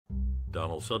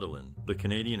Donald Sutherland, the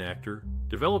Canadian actor,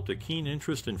 developed a keen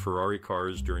interest in Ferrari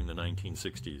cars during the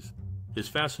 1960s. His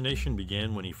fascination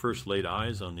began when he first laid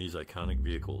eyes on these iconic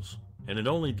vehicles, and it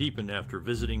only deepened after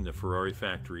visiting the Ferrari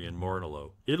factory in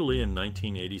Maranello, Italy in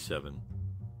 1987.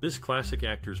 This classic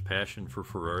actor's passion for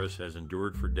Ferraris has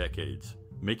endured for decades,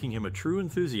 making him a true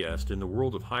enthusiast in the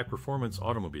world of high-performance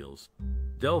automobiles.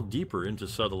 Delve deeper into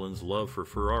Sutherland's love for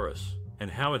Ferraris and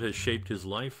how it has shaped his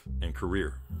life and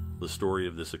career. The story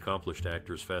of this accomplished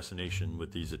actor's fascination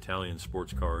with these Italian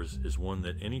sports cars is one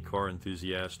that any car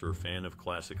enthusiast or fan of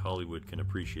classic Hollywood can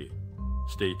appreciate.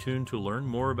 Stay tuned to learn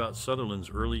more about Sutherland's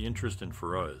early interest in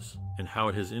Ferraris and how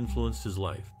it has influenced his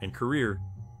life and career.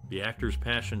 The actor's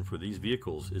passion for these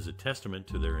vehicles is a testament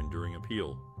to their enduring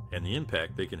appeal and the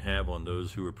impact they can have on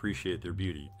those who appreciate their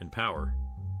beauty and power.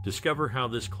 Discover how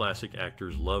this classic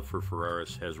actor's love for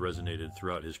Ferraris has resonated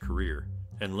throughout his career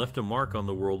and left a mark on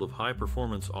the world of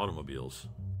high-performance automobiles.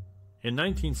 In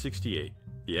 1968,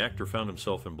 the actor found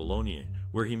himself in Bologna,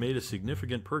 where he made a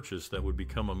significant purchase that would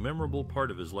become a memorable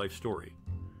part of his life story.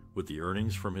 With the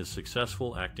earnings from his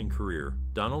successful acting career,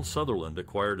 Donald Sutherland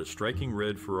acquired a striking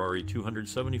red Ferrari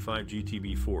 275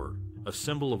 GTB4, a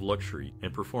symbol of luxury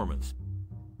and performance.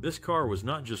 This car was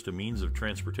not just a means of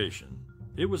transportation.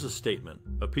 It was a statement,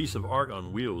 a piece of art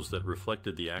on wheels that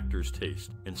reflected the actor's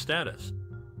taste and status.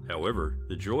 However,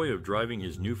 the joy of driving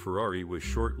his new Ferrari was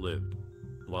short-lived.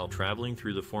 While traveling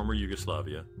through the former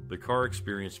Yugoslavia, the car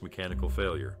experienced mechanical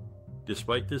failure.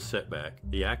 Despite this setback,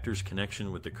 the actor's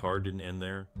connection with the car didn't end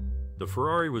there. The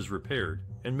Ferrari was repaired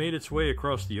and made its way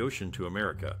across the ocean to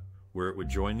America, where it would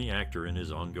join the actor in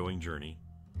his ongoing journey.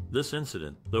 This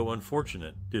incident, though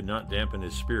unfortunate, did not dampen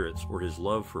his spirits or his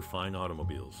love for fine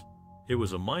automobiles. It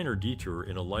was a minor detour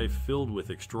in a life filled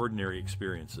with extraordinary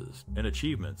experiences and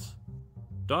achievements.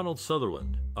 Donald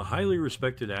Sutherland, a highly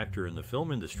respected actor in the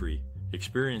film industry,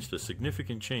 experienced a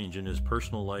significant change in his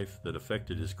personal life that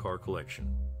affected his car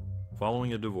collection.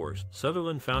 Following a divorce,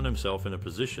 Sutherland found himself in a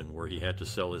position where he had to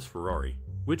sell his Ferrari,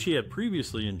 which he had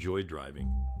previously enjoyed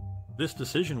driving. This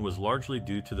decision was largely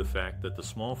due to the fact that the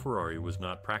small Ferrari was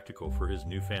not practical for his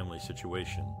new family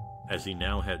situation, as he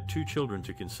now had 2 children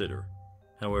to consider.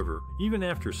 However, even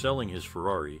after selling his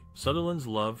Ferrari, Sutherland's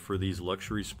love for these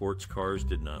luxury sports cars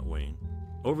did not wane.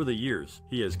 Over the years,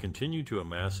 he has continued to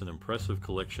amass an impressive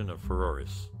collection of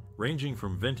Ferraris, ranging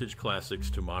from vintage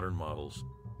classics to modern models.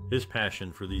 His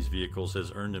passion for these vehicles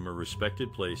has earned him a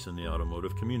respected place in the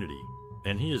automotive community,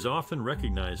 and he is often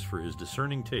recognized for his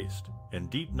discerning taste and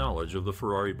deep knowledge of the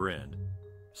Ferrari brand.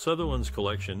 Sutherland's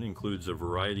collection includes a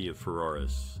variety of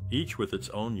Ferraris, each with its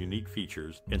own unique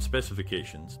features and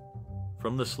specifications,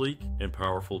 from the sleek and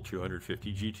powerful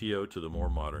 250 GTO to the more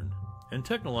modern and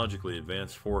technologically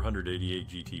advanced 488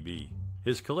 GTB.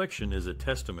 His collection is a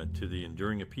testament to the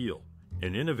enduring appeal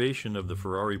and innovation of the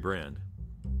Ferrari brand.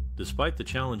 Despite the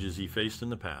challenges he faced in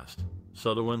the past,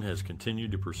 Sutherland has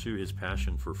continued to pursue his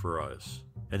passion for Ferraris,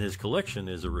 and his collection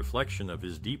is a reflection of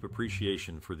his deep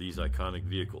appreciation for these iconic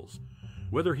vehicles.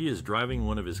 Whether he is driving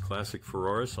one of his classic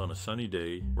Ferraris on a sunny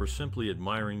day or simply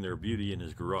admiring their beauty in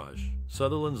his garage,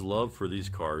 Sutherland's love for these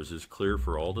cars is clear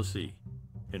for all to see.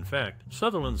 In fact,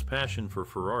 Sutherland's passion for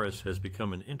Ferraris has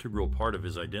become an integral part of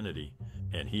his identity,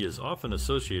 and he is often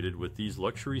associated with these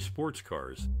luxury sports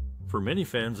cars. For many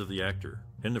fans of the actor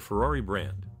and the Ferrari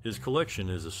brand, his collection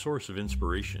is a source of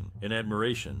inspiration and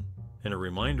admiration, and a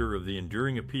reminder of the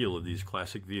enduring appeal of these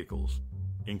classic vehicles.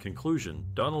 In conclusion,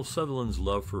 Donald Sutherland's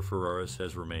love for Ferraris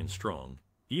has remained strong,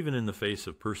 even in the face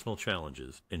of personal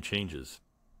challenges and changes.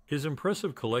 His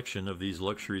impressive collection of these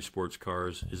luxury sports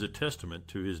cars is a testament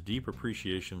to his deep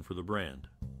appreciation for the brand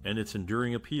and its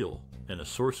enduring appeal, and a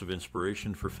source of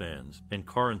inspiration for fans and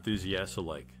car enthusiasts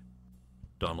alike.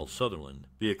 Donald Sutherland,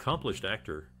 the accomplished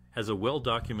actor, has a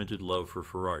well-documented love for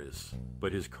Ferraris,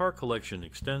 but his car collection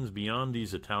extends beyond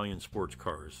these Italian sports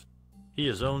cars. He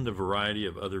has owned a variety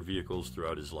of other vehicles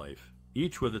throughout his life,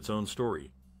 each with its own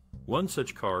story. One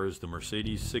such car is the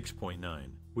Mercedes 6.9,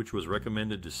 which was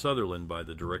recommended to Sutherland by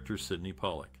the director Sidney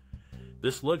Pollack.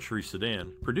 This luxury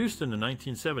sedan, produced in the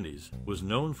 1970s, was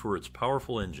known for its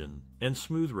powerful engine and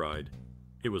smooth ride.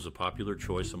 It was a popular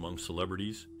choice among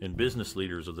celebrities and business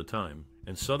leaders of the time,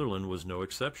 and Sutherland was no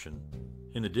exception.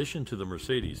 In addition to the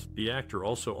Mercedes, the actor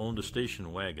also owned a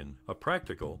station wagon, a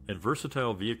practical and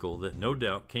versatile vehicle that no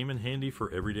doubt came in handy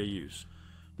for everyday use.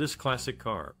 This classic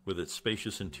car, with its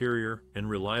spacious interior and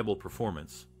reliable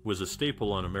performance, was a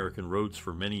staple on American roads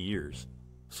for many years.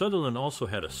 Sutherland also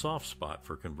had a soft spot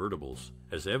for convertibles,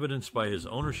 as evidenced by his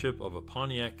ownership of a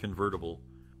Pontiac convertible.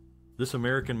 This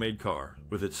American-made car,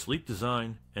 with its sleek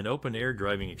design and open-air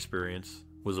driving experience,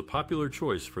 was a popular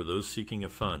choice for those seeking a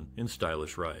fun and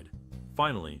stylish ride.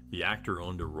 Finally, the actor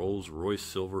owned a Rolls-Royce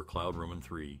Silver Cloud Roman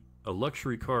III, a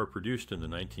luxury car produced in the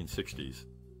 1960s.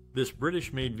 This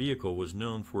British-made vehicle was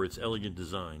known for its elegant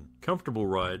design, comfortable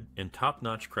ride, and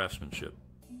top-notch craftsmanship.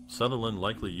 Sutherland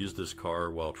likely used this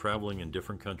car while traveling in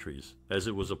different countries, as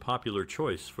it was a popular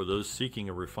choice for those seeking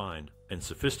a refined and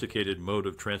sophisticated mode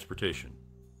of transportation.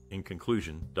 In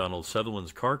conclusion, Donald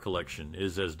Sutherland's car collection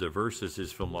is as diverse as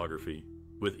his filmography,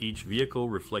 with each vehicle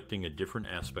reflecting a different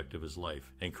aspect of his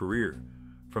life and career,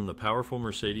 from the powerful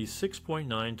Mercedes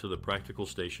 6.9 to the practical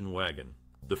station wagon,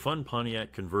 the fun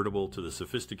Pontiac convertible to the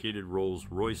sophisticated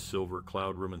Rolls-Royce Silver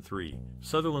Cloud Roman III.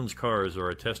 Sutherland's cars are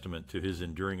a testament to his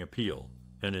enduring appeal,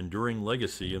 an enduring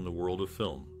legacy in the world of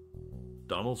film.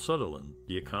 Donald Sutherland,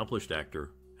 the accomplished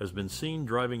actor, has been seen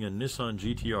driving a Nissan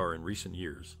GT-R in recent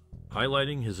years,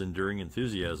 highlighting his enduring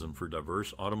enthusiasm for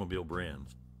diverse automobile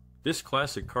brands. This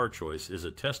classic car choice is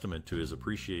a testament to his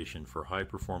appreciation for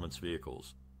high-performance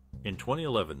vehicles. In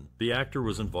 2011, the actor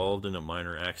was involved in a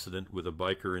minor accident with a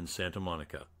biker in Santa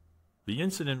Monica. The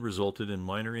incident resulted in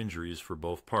minor injuries for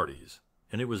both parties,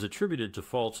 and it was attributed to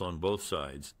faults on both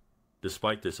sides.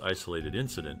 Despite this isolated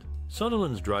incident,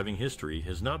 Sutherland's driving history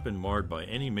has not been marred by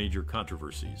any major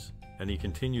controversies, and he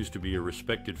continues to be a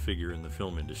respected figure in the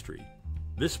film industry.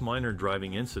 This minor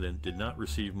driving incident did not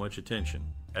receive much attention,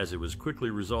 as it was quickly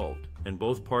resolved, and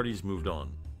both parties moved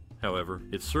on. However,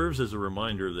 it serves as a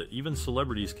reminder that even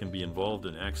celebrities can be involved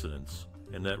in accidents,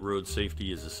 and that road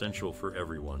safety is essential for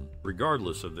everyone,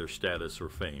 regardless of their status or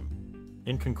fame.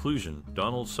 In conclusion,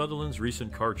 Donald Sutherland's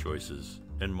recent car choices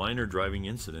and minor driving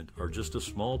incident are just a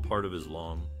small part of his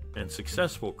long and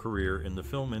successful career in the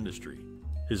film industry.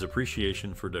 His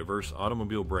appreciation for diverse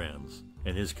automobile brands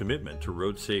and his commitment to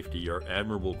road safety are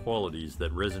admirable qualities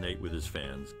that resonate with his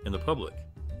fans and the public.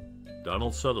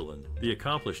 Donald Sutherland, the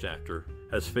accomplished actor,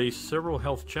 has faced several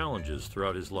health challenges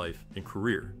throughout his life and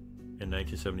career. In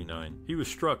 1979, he was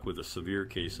struck with a severe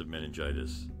case of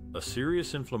meningitis, a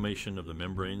serious inflammation of the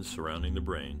membranes surrounding the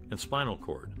brain and spinal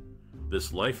cord.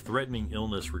 This life-threatening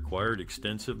illness required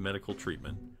extensive medical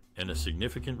treatment and a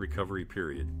significant recovery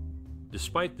period.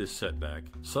 Despite this setback,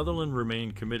 Sutherland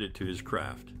remained committed to his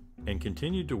craft and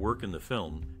continued to work in the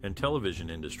film and television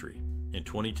industry. In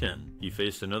 2010, he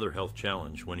faced another health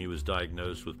challenge when he was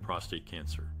diagnosed with prostate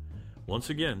cancer. Once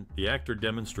again, the actor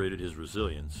demonstrated his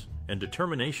resilience and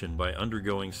determination by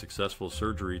undergoing successful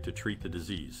surgery to treat the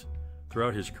disease.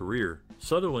 Throughout his career,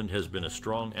 Sutherland has been a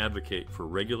strong advocate for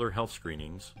regular health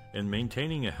screenings and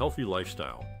maintaining a healthy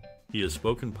lifestyle. He has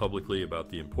spoken publicly about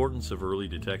the importance of early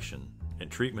detection and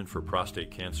treatment for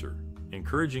prostate cancer,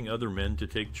 encouraging other men to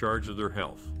take charge of their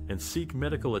health and seek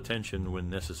medical attention when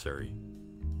necessary.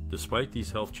 Despite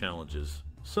these health challenges,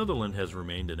 Sutherland has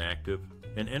remained an active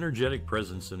and energetic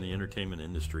presence in the entertainment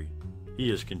industry. He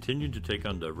has continued to take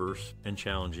on diverse and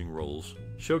challenging roles,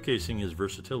 showcasing his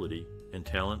versatility and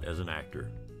talent as an actor.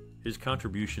 His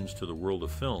contributions to the world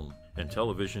of film and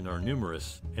television are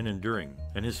numerous and enduring,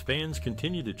 and his fans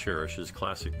continue to cherish his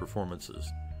classic performances.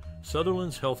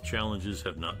 Sutherland's health challenges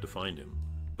have not defined him,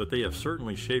 but they have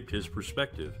certainly shaped his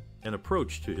perspective and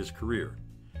approach to his career.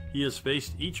 He has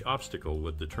faced each obstacle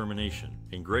with determination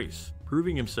and grace,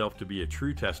 proving himself to be a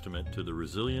true testament to the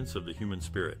resilience of the human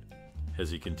spirit.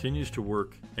 As he continues to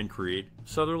work and create,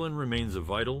 Sutherland remains a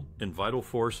vital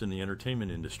force in the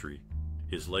entertainment industry.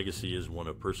 His legacy is one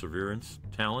of perseverance,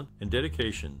 talent, and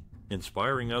dedication,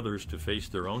 inspiring others to face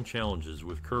their own challenges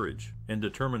with courage and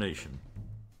determination.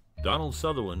 Donald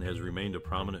Sutherland has remained a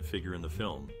prominent figure in the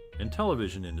film and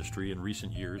television industry in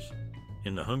recent years.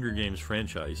 In the Hunger Games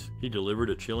franchise, he delivered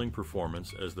a chilling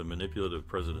performance as the manipulative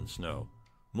President Snow.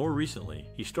 More recently,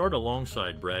 he starred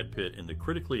alongside Brad Pitt in the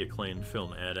critically acclaimed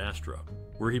film Ad Astra,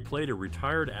 where he played a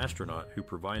retired astronaut who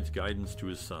provides guidance to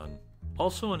his son,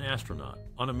 also an astronaut,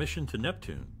 on a mission to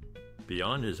Neptune.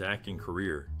 Beyond his acting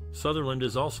career, Sutherland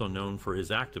is also known for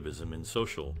his activism in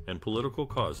social and political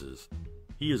causes.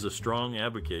 He is a strong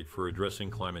advocate for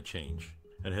addressing climate change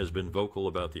and has been vocal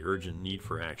about the urgent need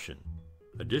for action.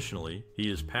 Additionally, he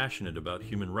is passionate about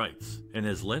human rights and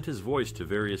has lent his voice to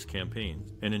various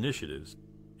campaigns and initiatives.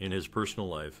 In his personal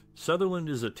life, Sutherland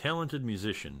is a talented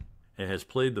musician and has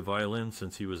played the violin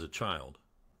since he was a child.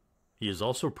 He is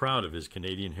also proud of his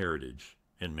Canadian heritage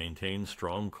and maintains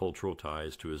strong cultural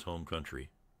ties to his home country.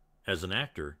 As an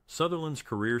actor, Sutherland's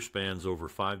career spans over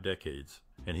 5 decades,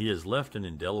 and he has left an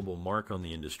indelible mark on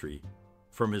the industry.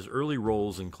 From his early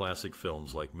roles in classic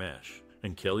films like MASH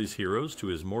and Kelly's Heroes to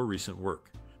his more recent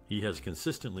work, he has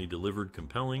consistently delivered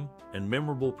compelling and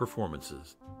memorable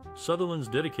performances. Sutherland's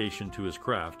dedication to his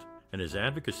craft and his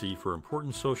advocacy for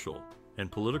important social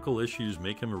and political issues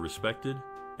make him a respected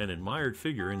an admired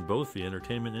figure in both the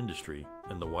entertainment industry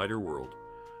and the wider world.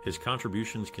 His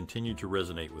contributions continue to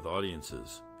resonate with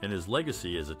audiences, and his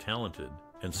legacy as a talented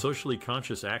and socially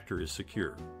conscious actor is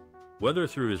secure. Whether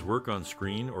through his work on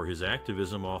screen or his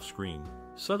activism off-screen,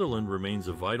 Sutherland remains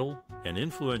a vital and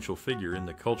influential figure in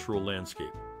the cultural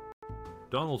landscape.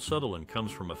 Donald Sutherland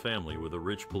comes from a family with a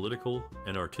rich political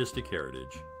and artistic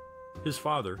heritage. His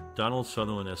father, Donald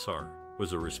Sutherland SR,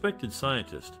 was a respected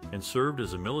scientist and served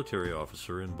as a military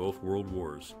officer in both world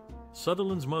wars.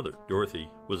 Sutherland's mother, Dorothy,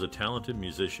 was a talented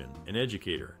musician and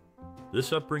educator.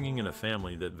 This upbringing in a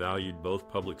family that valued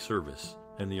both public service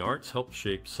and the arts helped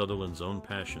shape Sutherland's own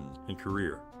passions and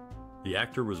career. The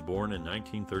actor was born in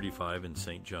 1935 in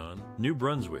St. John, New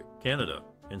Brunswick, Canada,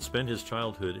 and spent his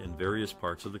childhood in various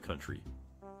parts of the country.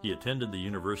 He attended the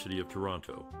University of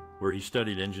Toronto, where he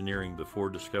studied engineering before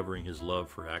discovering his love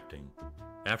for acting.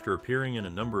 After appearing in a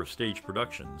number of stage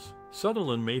productions,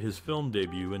 Sutherland made his film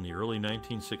debut in the early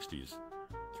 1960s.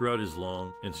 Throughout his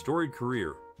long and storied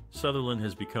career, Sutherland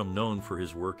has become known for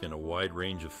his work in a wide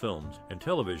range of films and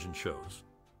television shows.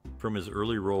 From his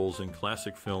early roles in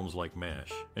classic films like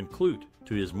MASH and Clute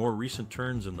to his more recent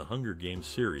turns in the Hunger Games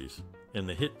series and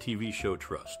the hit TV show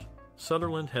Trust,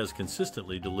 Sutherland has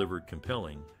consistently delivered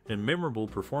compelling and memorable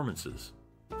performances.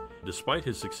 Despite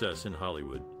his success in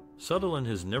Hollywood, Sutherland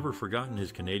has never forgotten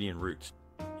his Canadian roots.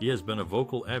 He has been a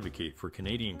vocal advocate for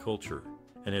Canadian culture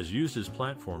and has used his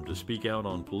platform to speak out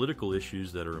on political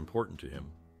issues that are important to him.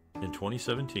 In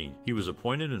 2017, he was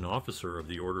appointed an officer of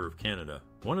the Order of Canada,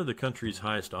 one of the country's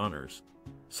highest honors.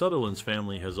 Sutherland's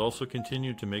family has also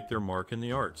continued to make their mark in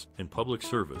the arts and public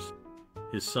service.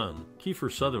 His son,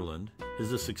 Kiefer Sutherland,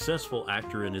 is a successful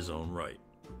actor in his own right,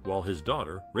 while his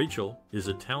daughter, Rachel, is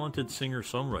a talented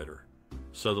singer-songwriter.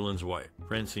 Sutherland's wife,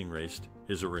 Francine Raist,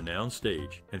 is a renowned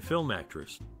stage and film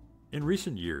actress. In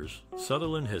recent years,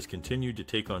 Sutherland has continued to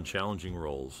take on challenging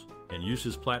roles and use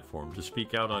his platform to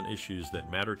speak out on issues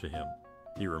that matter to him.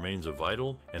 He remains a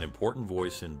vital and important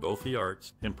voice in both the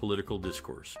arts and political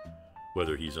discourse.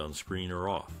 Whether he's on screen or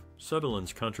off,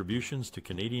 Sutherland's contributions to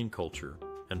Canadian culture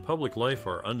and public life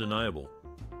are undeniable.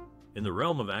 In the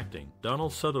realm of acting,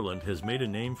 Donald Sutherland has made a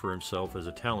name for himself as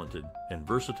a talented and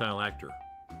versatile actor.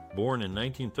 Born in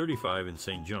 1935 in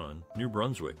St. John, New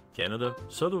Brunswick, Canada,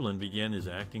 Sutherland began his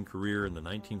acting career in the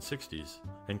 1960s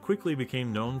and quickly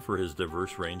became known for his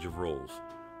diverse range of roles.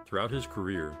 Throughout his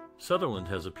career, Sutherland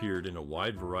has appeared in a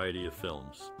wide variety of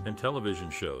films and television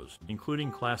shows,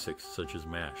 including classics such as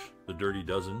MASH, The Dirty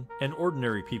Dozen, and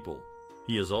Ordinary People.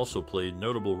 He has also played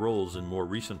notable roles in more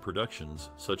recent productions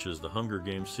such as the Hunger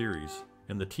Games series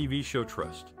and the TV show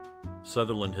Trust.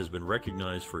 Sutherland has been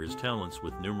recognized for his talents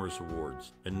with numerous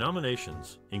awards and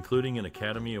nominations, including an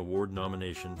Academy Award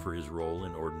nomination for his role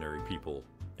in Ordinary People,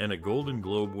 and a Golden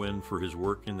Globe win for his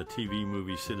work in the TV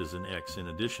movie Citizen X in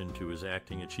addition to his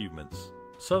acting achievements.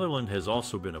 Sutherland has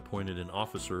also been appointed an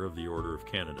officer of the Order of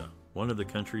Canada, one of the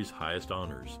country's highest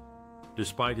honors.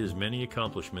 Despite his many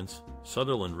accomplishments,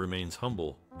 Sutherland remains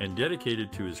humble and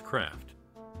dedicated to his craft.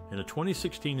 In a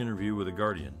 2016 interview with The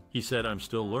Guardian, he said, "I'm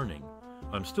still learning.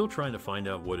 I'm still trying to find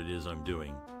out what it is I'm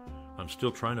doing. I'm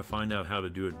still trying to find out how to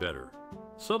do it better."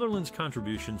 Sutherland's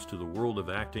contributions to the world of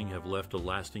acting have left a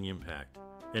lasting impact,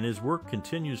 and his work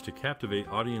continues to captivate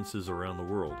audiences around the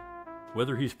world.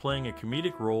 Whether he's playing a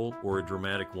comedic role or a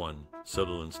dramatic one,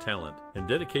 Sutherland's talent and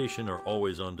dedication are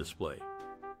always on display.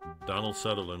 Donald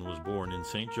Sutherland was born in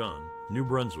St. John, New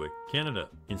Brunswick, Canada,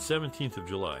 on 17th of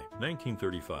July,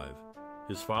 1935.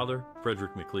 His father,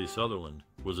 Frederick McLeay Sutherland,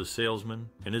 was a salesman,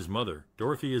 and his mother,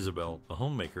 Dorothy Isabel, a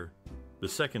homemaker. The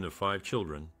second of 5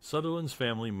 children, Sutherland's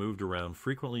family moved around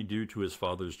frequently due to his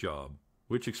father's job,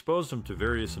 which exposed him to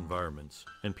various environments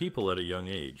and people at a young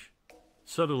age.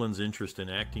 Sutherland's interest in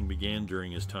acting began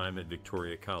during his time at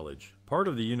Victoria College, part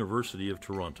of the University of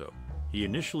Toronto. He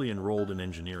initially enrolled in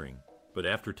engineering, but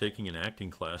after taking an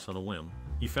acting class on a whim,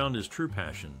 he found his true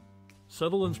passion.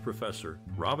 Sutherland's professor,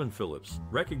 Robin Phillips,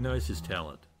 recognized his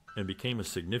talent and became a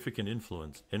significant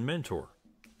influence and mentor.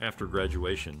 After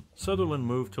graduation, Sutherland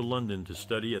moved to London to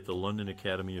study at the London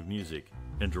Academy of Music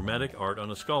and Dramatic Art on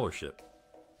a scholarship.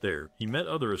 There, he met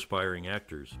other aspiring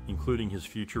actors, including his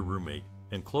future roommate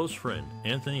and close friend,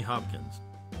 Anthony Hopkins.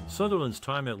 Sutherland's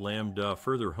time at Lambda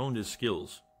further honed his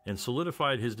skills and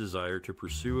solidified his desire to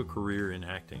pursue a career in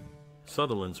acting.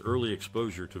 Sutherland's early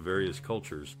exposure to various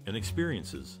cultures and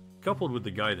experiences, coupled with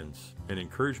the guidance and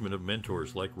encouragement of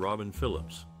mentors like Robin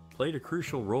Phillips, played a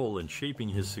crucial role in shaping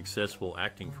his successful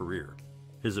acting career.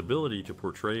 His ability to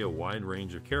portray a wide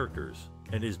range of characters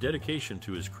and his dedication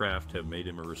to his craft have made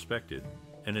him a respected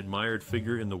and admired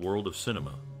figure in the world of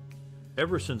cinema.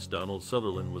 Ever since Donald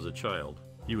Sutherland was a child,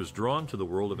 He was drawn to the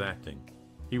world of acting.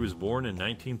 He was born in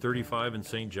 1935 in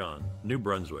St. John, New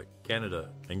Brunswick,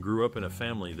 Canada, and grew up in a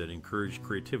family that encouraged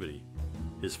creativity.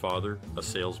 His father, a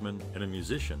salesman and a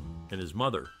musician, and his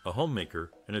mother, a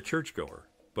homemaker and a churchgoer,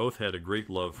 both had a great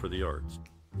love for the arts.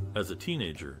 As a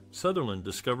teenager, Sutherland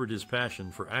discovered his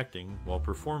passion for acting while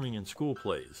performing in school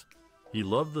plays. He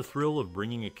loved the thrill of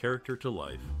bringing a character to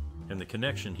life and the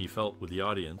connection he felt with the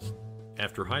audience.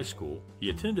 After high school, he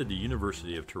attended the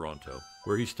University of Toronto,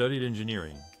 where he studied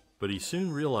engineering, but he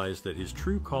soon realized that his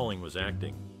true calling was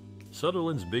acting.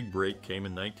 Sutherland's big break came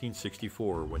in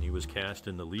 1964 when he was cast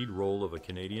in the lead role of a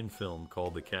Canadian film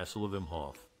called The Castle of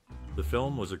Imhoff. The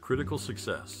film was a critical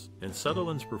success, and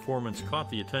Sutherland's performance caught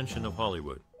the attention of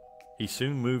Hollywood. He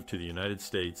soon moved to the United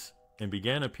States and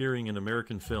began appearing in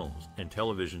American films and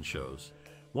television shows.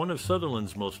 One of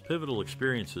Sutherland's most pivotal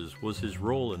experiences was his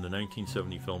role in the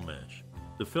 1970 film MASH.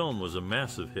 The film was a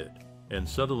massive hit, and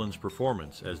Sutherland's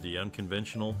performance as the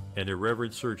unconventional and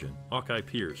irreverent surgeon, Hawkeye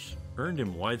Pierce, earned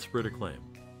him widespread acclaim.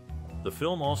 The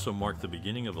film also marked the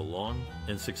beginning of a long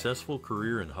and successful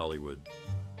career in Hollywood.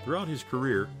 Throughout his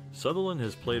career, Sutherland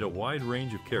has played a wide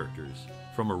range of characters,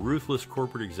 from a ruthless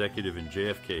corporate executive in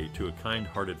JFK to a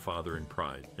kind-hearted father in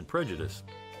Pride and Prejudice.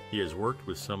 He has worked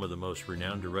with some of the most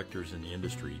renowned directors in the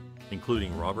industry,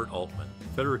 including Robert Altman,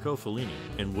 Federico Fellini,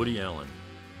 and Woody Allen.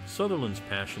 Sutherland's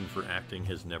passion for acting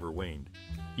has never waned.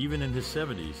 Even in his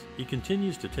 70s, he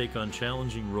continues to take on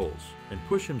challenging roles and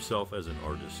push himself as an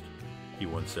artist. He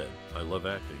once said, "I love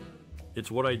acting.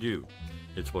 It's what I do.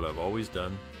 It's what I've always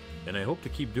done, and I hope to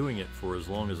keep doing it for as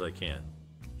long as I can."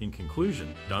 In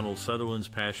conclusion, Donald Sutherland's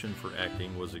passion for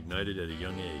acting was ignited at a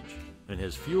young age and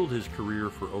has fueled his career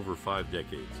for over 5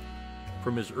 decades.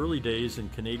 From his early days in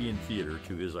Canadian theater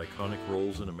to his iconic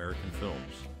roles in American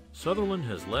films, Sutherland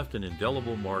has left an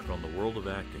indelible mark on the world of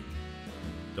acting.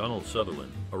 Donald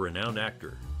Sutherland, a renowned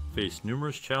actor, faced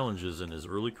numerous challenges in his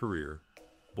early career.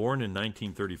 Born in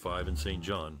 1935 in St.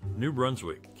 John, New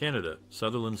Brunswick, Canada,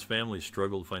 Sutherland's family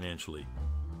struggled financially.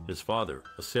 His father,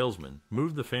 a salesman,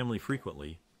 moved the family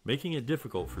frequently, making it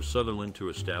difficult for Sutherland to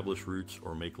establish roots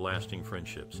or make lasting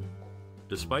friendships.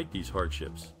 Despite these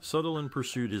hardships, Sutherland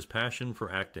pursued his passion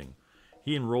for acting.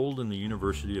 He enrolled in the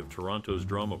University of Toronto's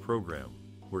drama program,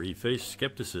 where he faced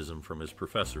skepticism from his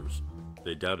professors.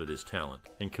 They doubted his talent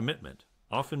and commitment,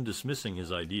 often dismissing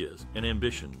his ideas and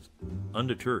ambitions.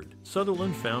 Undeterred,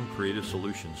 Sutherland found creative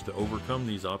solutions to overcome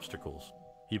these obstacles.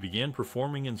 He began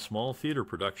performing in small theater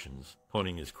productions,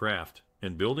 honing his craft,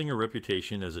 and building a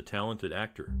reputation as a talented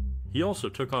actor. He also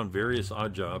took on various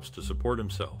odd jobs to support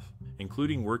himself,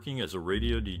 including working as a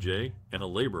radio DJ and a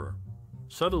laborer.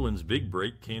 Sutherland's big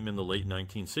break came in the late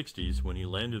 1960s when he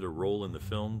landed a role in the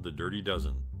film The Dirty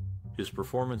Dozen. His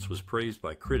performance was praised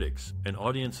by critics and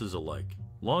audiences alike,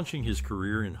 launching his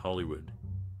career in Hollywood.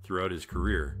 Throughout his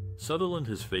career, Sutherland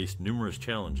has faced numerous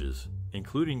challenges,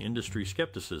 including industry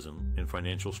skepticism and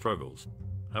financial struggles.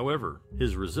 However,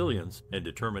 his resilience and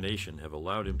determination have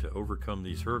allowed him to overcome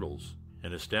these hurdles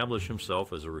and establish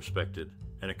himself as a respected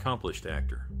and accomplished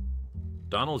actor.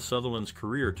 Donald Sutherland's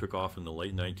career took off in the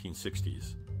late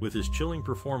 1960s, with his chilling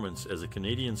performance as a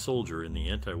Canadian soldier in the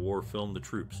anti-war film The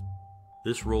Troops.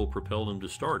 This role propelled him to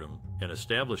stardom and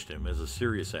established him as a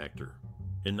serious actor.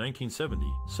 In 1970,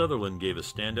 Sutherland gave a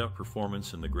standout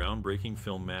performance in the groundbreaking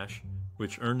film MASH,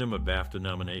 which earned him a BAFTA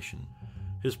nomination.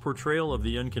 His portrayal of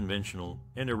the unconventional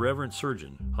and irreverent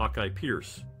surgeon, Hawkeye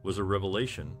Pierce, was a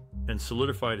revelation and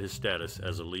solidified his status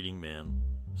as a leading man.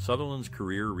 Sutherland's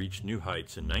career reached new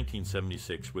heights in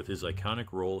 1976 with his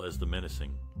iconic role as the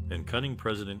menacing and cunning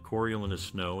President Coriolanus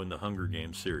Snow in the Hunger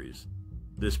Games series.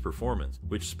 This performance,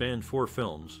 which spanned 4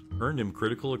 films, earned him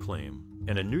critical acclaim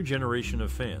and a new generation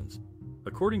of fans.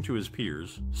 According to his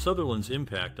peers, Sutherland's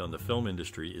impact on the film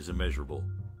industry is immeasurable.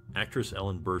 Actress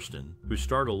Ellen Burstyn, who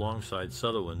starred alongside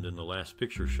Sutherland in The Last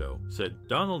Picture Show, said,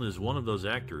 "Donald is one of those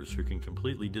actors who can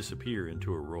completely disappear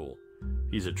into a role.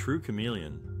 He's a true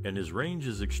chameleon, and his range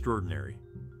is extraordinary."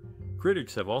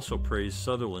 Critics have also praised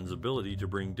Sutherland's ability to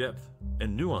bring depth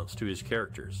and nuance to his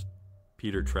characters.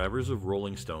 Peter Travers of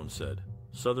Rolling Stone said,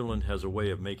 "Sutherland has a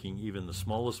way of making even the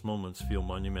smallest moments feel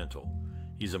monumental.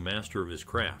 He's a master of his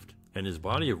craft, and his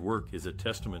body of work is a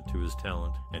testament to his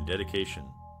talent and dedication."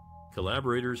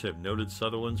 Collaborators have noted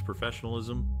Sutherland's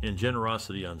professionalism and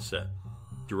generosity on set.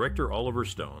 Director Oliver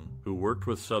Stone, who worked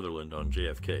with Sutherland on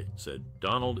JFK, said,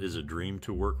 "Donald is a dream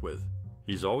to work with.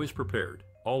 He's always prepared,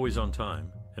 always on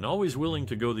time, and always willing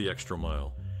to go the extra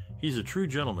mile. He's a true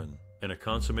gentleman and a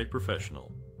consummate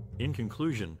professional." In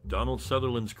conclusion, Donald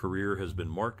Sutherland's career has been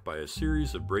marked by a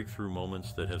series of breakthrough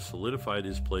moments that have solidified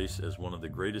his place as one of the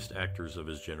greatest actors of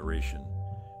his generation.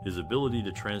 his ability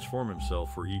to transform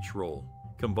himself for each role,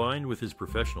 combined with his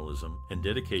professionalism and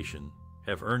dedication,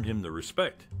 have earned him the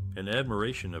respect and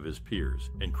admiration of his peers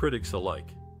and critics alike.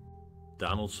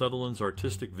 Donald Sutherland's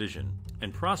artistic vision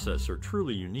and process are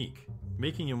truly unique,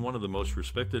 making him one of the most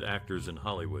respected actors in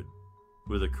Hollywood.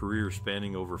 With a career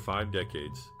spanning over 5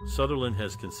 decades, Sutherland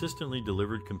has consistently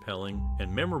delivered compelling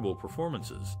and memorable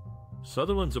performances.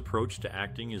 Sutherland's approach to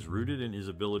acting is rooted in his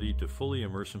ability to fully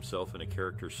immerse himself in a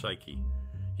character's psyche.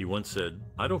 He once said,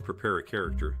 "I don't prepare a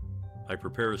character, I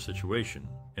prepare a situation,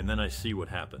 and then I see what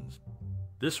happens."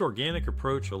 This organic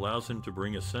approach allows him to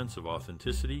bring a sense of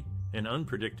authenticity and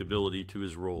unpredictability to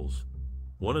his roles.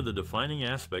 One of the defining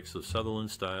aspects of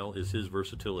Sutherland's style is his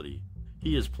versatility.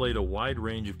 He has played a wide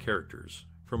range of characters,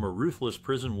 from a ruthless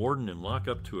prison warden in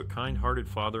Lockup to a kind-hearted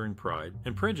father in Pride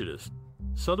and Prejudice.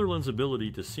 Sutherland's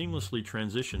ability to seamlessly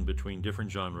transition between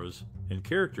different genres and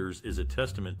characters is a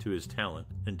testament to his talent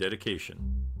and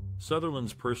dedication.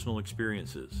 Sutherland's personal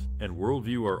experiences and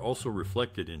worldview are also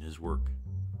reflected in his work.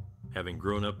 Having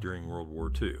grown up during World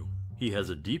War II, he has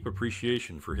a deep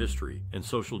appreciation for history and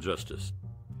social justice.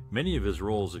 Many of his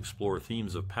roles explore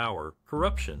themes of power,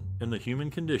 corruption, and the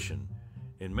human condition.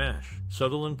 In MASH,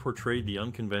 Sutherland portrayed the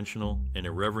unconventional and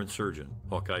irreverent surgeon,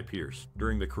 Hawkeye Pierce,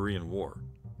 during the Korean War.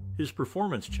 His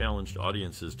performance challenged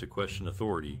audiences to question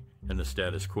authority and the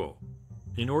status quo.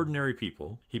 In Ordinary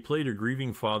People, he played a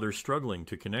grieving father struggling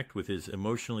to connect with his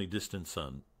emotionally distant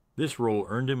son. This role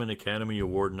earned him an Academy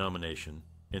Award nomination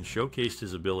and showcased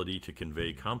his ability to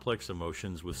convey complex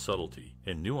emotions with subtlety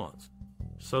and nuance.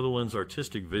 Sutherland's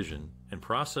artistic vision and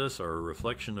process are a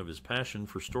reflection of his passion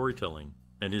for storytelling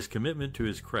and his commitment to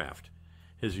his craft.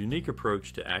 His unique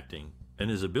approach to acting and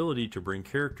his ability to bring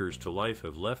characters to life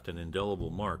have left an indelible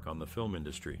mark on the film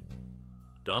industry.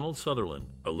 Donald Sutherland,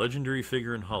 a legendary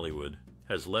figure in Hollywood,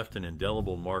 has left an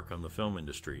indelible mark on the film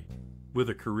industry. With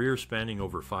a career spanning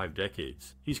over 5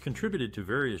 decades, he's contributed to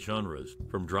various genres,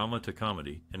 from drama to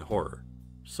comedy and horror.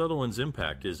 Sutherland's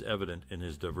impact is evident in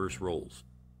his diverse roles.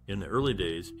 In the early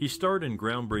days, he starred in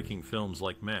groundbreaking films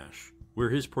like MASH, where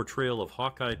his portrayal of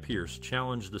Hawkeye Pierce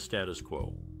challenged the status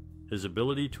quo. His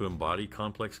ability to embody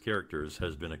complex characters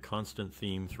has been a constant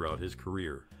theme throughout his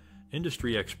career.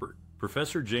 Industry expert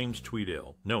Professor James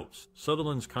Tweedale notes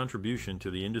Sutherland's contribution to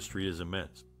the industry is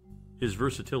immense. His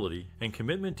versatility and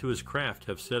commitment to his craft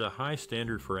have set a high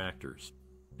standard for actors.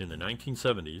 In the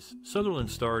 1970s, Sutherland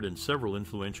starred in several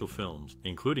influential films,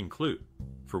 including Clute,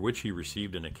 for which he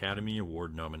received an Academy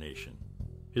Award nomination.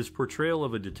 His portrayal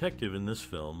of a detective in this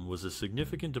film was a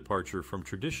significant departure from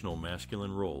traditional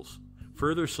masculine roles,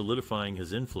 further solidifying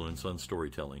his influence on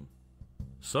storytelling.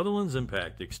 Sutherland's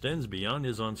impact extends beyond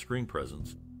his on-screen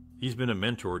presence. He's been a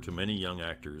mentor to many young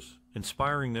actors,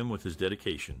 inspiring them with his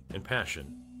dedication and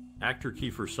passion. Actor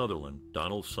Kiefer Sutherland,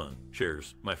 Donald's son,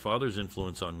 shares, "My father's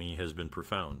influence on me has been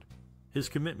profound. His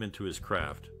commitment to his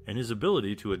craft and his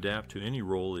ability to adapt to any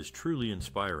role is truly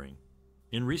inspiring."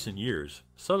 In recent years,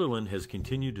 Sutherland has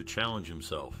continued to challenge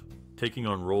himself, taking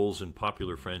on roles in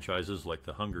popular franchises like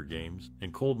The Hunger Games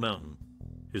and Cold Mountain.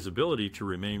 His ability to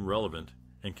remain relevant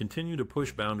and continue to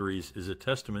push boundaries is a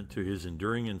testament to his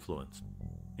enduring influence.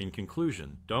 In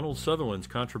conclusion, Donald Sutherland's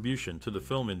contribution to the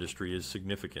film industry is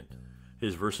significant.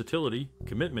 His versatility,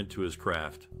 commitment to his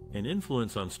craft, and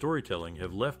influence on storytelling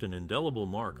have left an indelible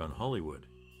mark on Hollywood.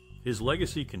 His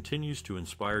legacy continues to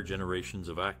inspire generations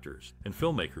of actors and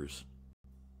filmmakers.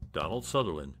 Donald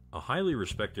Sutherland, a highly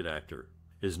respected actor,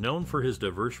 is known for his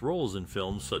diverse roles in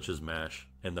films such as MASH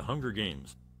and The Hunger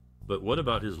Games. But what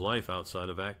about his life outside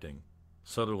of acting?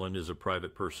 Sutherland is a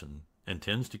private person and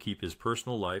tends to keep his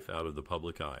personal life out of the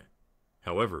public eye.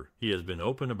 However, he has been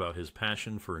open about his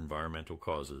passion for environmental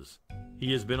causes.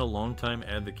 He has been a longtime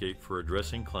advocate for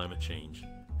addressing climate change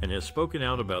and has spoken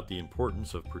out about the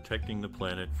importance of protecting the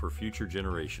planet for future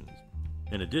generations.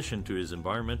 In addition to his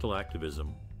environmental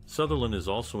activism, Sutherland is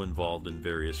also involved in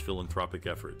various philanthropic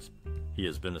efforts. He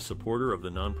has been a supporter of the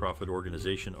nonprofit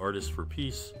organization Artists for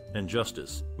Peace and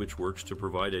Justice, which works to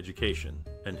provide education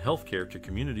and health care to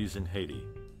communities in Haiti.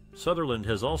 Sutherland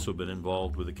has also been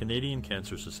involved with the Canadian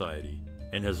Cancer Society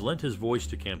and has lent his voice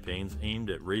to campaigns aimed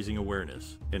at raising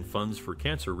awareness and funds for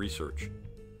cancer research.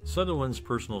 Sutherland's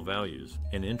personal values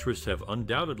and interests have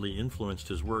undoubtedly influenced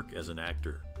his work as an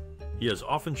actor. He has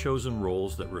often chosen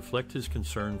roles that reflect his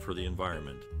concern for the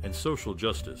environment and social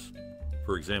justice.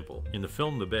 For example, in the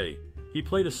film The Bay, he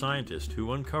played a scientist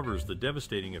who uncovers the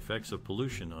devastating effects of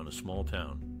pollution on a small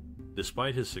town.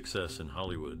 Despite his success in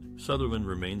Hollywood, Sutherland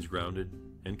remains grounded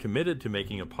and committed to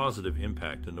making a positive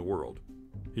impact in the world.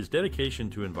 His dedication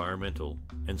to environmental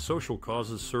and social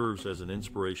causes serves as an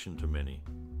inspiration to many.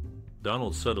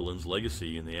 Donald Sutherland's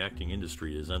legacy in the acting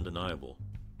industry is undeniable.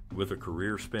 With a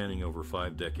career spanning over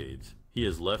 5 decades, he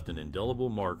has left an indelible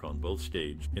mark on both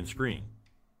stage and screen.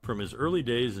 From his early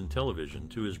days in television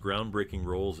to his groundbreaking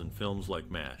roles in films like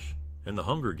MASH and The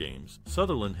Hunger Games,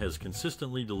 Sutherland has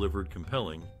consistently delivered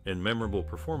compelling and memorable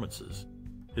performances.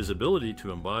 His ability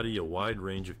to embody a wide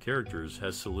range of characters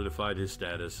has solidified his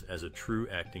status as a true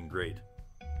acting great.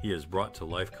 He has brought to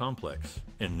life complex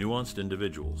and nuanced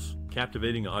individuals,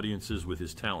 captivating audiences with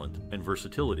his talent and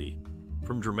versatility.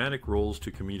 From dramatic roles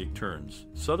to comedic turns,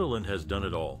 Sutherland has done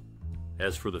it all.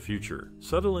 As for the future,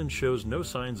 Sutherland shows no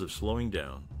signs of slowing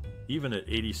down. Even at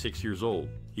 86 years old,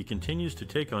 he continues to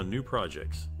take on new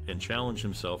projects and challenge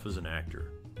himself as an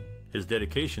actor. His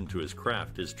dedication to his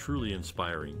craft is truly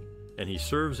inspiring, and he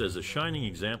serves as a shining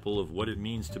example of what it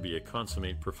means to be a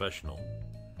consummate professional.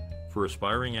 For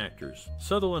aspiring actors,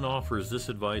 Sutherland offers this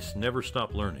advice: never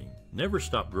stop learning, never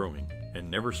stop growing, and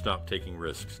never stop taking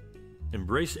risks.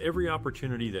 Embrace every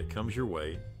opportunity that comes your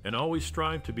way, and always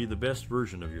strive to be the best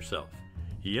version of yourself.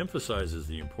 He emphasizes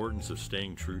the importance of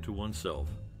staying true to oneself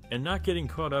and not getting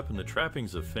caught up in the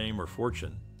trappings of fame or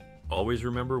fortune. Always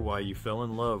remember why you fell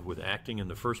in love with acting in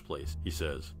the first place, he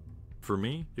says. For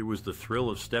me, it was the thrill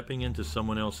of stepping into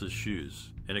someone else's shoes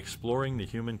and exploring the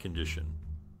human condition.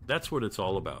 That's what it's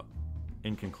all about.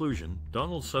 In conclusion,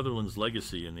 Donald Sutherland's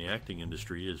legacy in the acting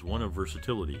industry is one of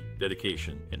versatility,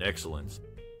 dedication, and excellence.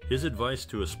 His advice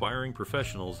to aspiring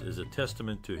professionals is a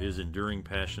testament to his enduring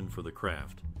passion for the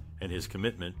craft and his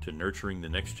commitment to nurturing the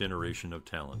next generation of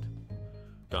talent.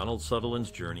 Donald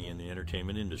Sutherland's journey in the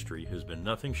entertainment industry has been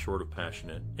nothing short of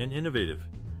passionate and innovative.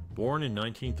 Born in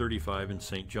 1935 in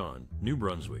St. John, New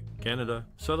Brunswick, Canada,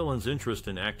 Sutherland's interest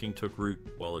in acting took root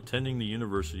while attending the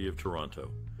University of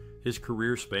Toronto. His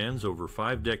career spans over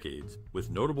 5 decades, with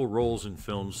notable roles in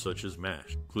films such as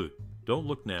MASH, Clute, Don't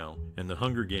Look Now, and the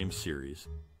Hunger Games series.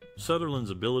 Sutherland's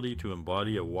ability to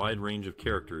embody a wide range of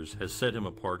characters has set him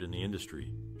apart in the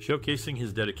industry, showcasing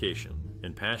his dedication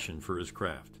and passion for his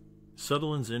craft.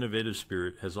 Sutherland's innovative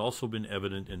spirit has also been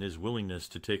evident in his willingness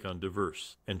to take on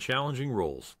diverse and challenging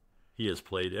roles. He has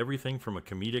played everything from a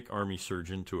comedic army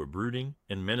surgeon to a brooding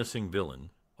and menacing villain,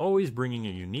 always bringing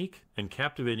a unique and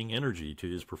captivating energy to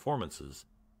his performances.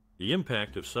 The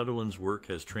impact of Sutherland's work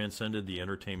has transcended the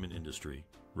entertainment industry,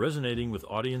 resonating with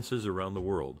audiences around the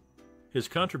world. His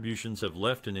contributions have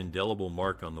left an indelible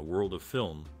mark on the world of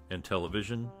film and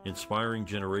television, inspiring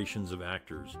generations of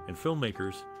actors and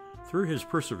filmmakers. Through his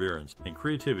perseverance and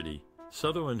creativity,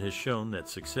 Sutherland has shown that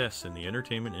success in the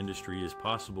entertainment industry is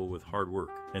possible with hard work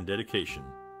and dedication.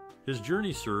 His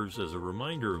journey serves as a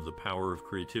reminder of the power of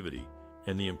creativity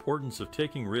and the importance of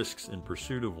taking risks in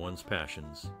pursuit of one's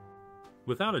passions.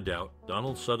 Without a doubt,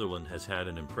 Donald Sutherland has had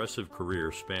an impressive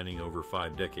career spanning over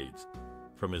 5 decades.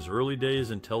 From his early days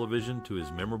in television to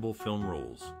his memorable film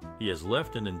roles, he has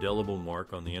left an indelible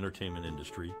mark on the entertainment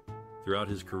industry. Throughout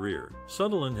his career,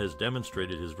 Sutherland has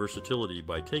demonstrated his versatility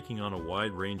by taking on a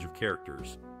wide range of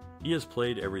characters. He has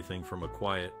played everything from a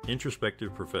quiet,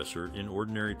 introspective professor in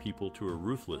Ordinary People to a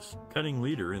ruthless, cunning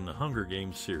leader in the Hunger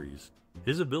Games series.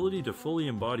 His ability to fully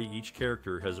embody each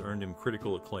character has earned him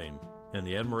critical acclaim and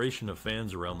the admiration of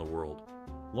fans around the world.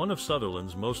 One of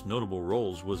Sutherland's most notable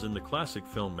roles was in the classic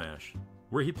film MASH,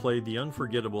 where he played the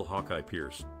unforgettable Hawkeye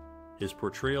Pierce. His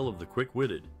portrayal of the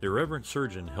quick-witted, irreverent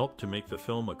surgeon helped to make the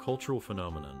film a cultural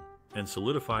phenomenon and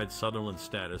solidified Sutherland's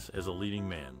status as a leading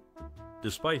man.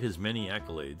 Despite his many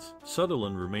accolades,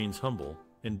 Sutherland remains humble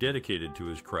and dedicated to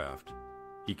his craft.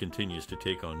 He continues to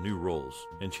take on new roles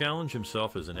and challenge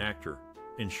himself as an actor,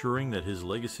 ensuring that his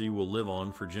legacy will live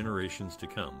on for generations to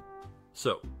come.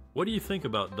 So, what do you think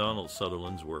about Donald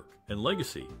Sutherland's work and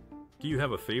legacy? Do you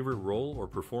have a favorite role or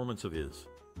performance of his?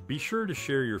 Be sure to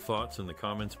share your thoughts in the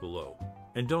comments below.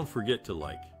 And don't forget to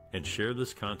like and share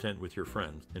this content with your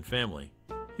friends and family.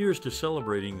 Here's to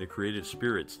celebrating the creative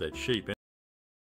spirits that shape